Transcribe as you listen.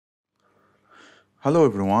Hello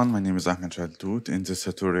everyone, my name is Ahmed Shaltut. In this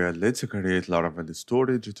tutorial, let's create Laravel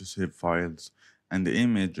storage to save files and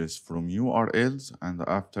images from URLs, and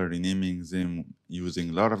after renaming them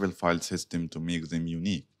using Laravel file system to make them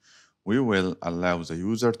unique, we will allow the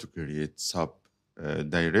user to create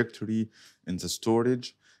sub-directory in the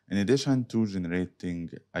storage, in addition to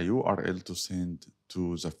generating a URL to send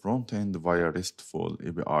to the front end via RESTful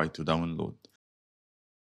API to download.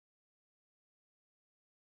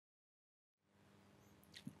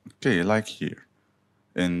 Okay, like here.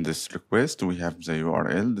 In this request, we have the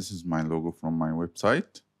URL. This is my logo from my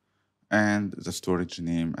website and the storage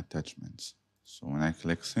name attachments. So when I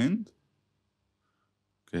click send,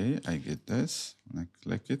 okay, I get this. When I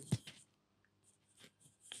click it,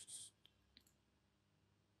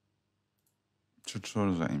 should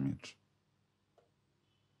show the image.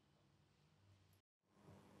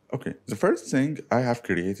 Okay, the first thing I have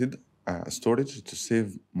created a storage to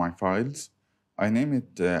save my files. I name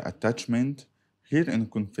it attachment. Here in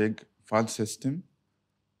config file system,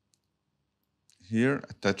 here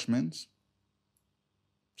attachments,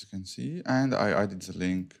 as you can see, and I added the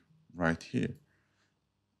link right here.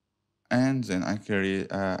 And then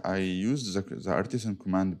I use the artisan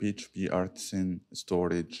command php artisan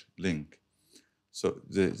storage link. So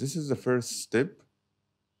this is the first step.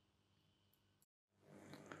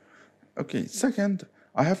 Okay, second,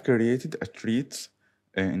 I have created a treat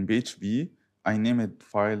in PHP. I name it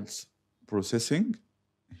files processing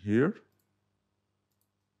here.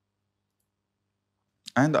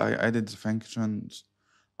 And I added the functions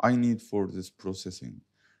I need for this processing.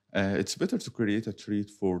 It's better to create a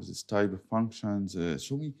treat for this type of functions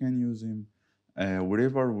so we can use them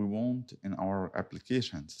wherever we want in our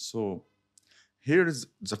applications. So here's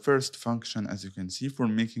the first function, as you can see, for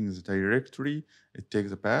making the directory. It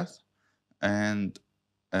takes a path and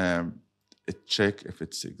it checks if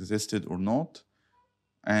it's existed or not,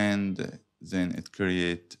 and then it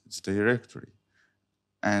creates the directory.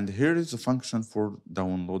 And here is the function for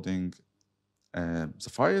downloading the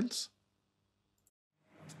files.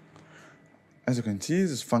 As you can see,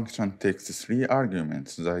 this function takes three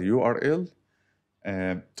arguments: the URL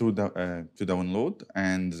to download,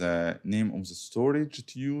 and the name of the storage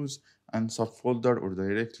to use, and subfolder or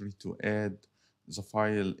directory to add the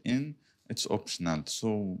file in. It's optional,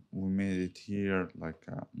 so we made it here like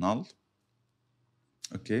null.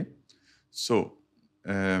 Okay, so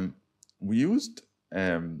we used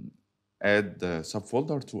add the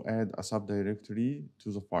subfolder to add a subdirectory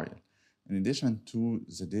to the file, in addition to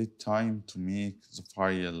the date time to make the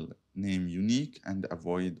file name unique and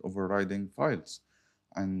avoid overriding files.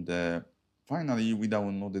 And finally, we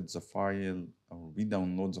download the file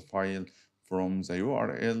from the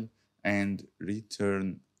URL and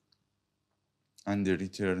return a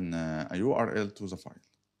URL to the file,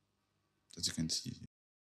 as you can see here.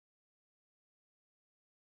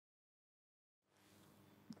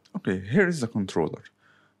 Okay, here is the controller,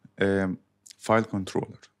 file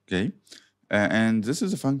controller. Okay, and this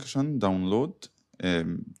is a function download,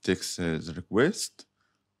 takes the request.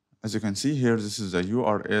 As you can see here, this is the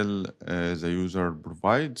URL the user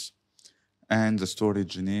provides and the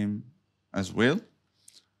storage name as well.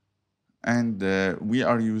 And we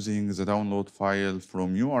are using the download file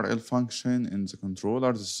from URL function in the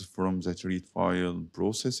controller. This is from the treat file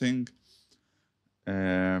processing.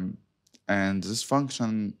 And this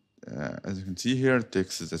function, as you can see here,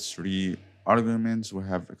 takes the three arguments we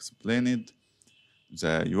have explained: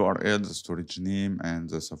 the URL, the storage name, and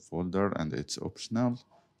the subfolder, and it's optional.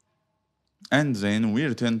 And then we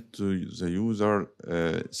return to the user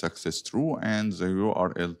success true and the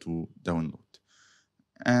URL to download.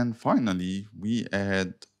 And finally, we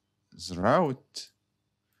add the route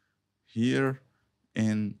here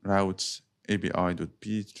in routes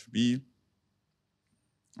api.php,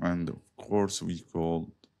 and of course we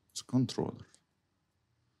call the controller.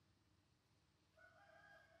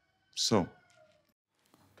 So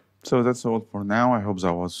that's all for now. I hope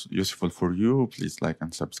that was useful for you. Please like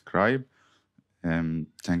and subscribe.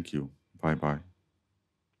 Thank you. Bye bye.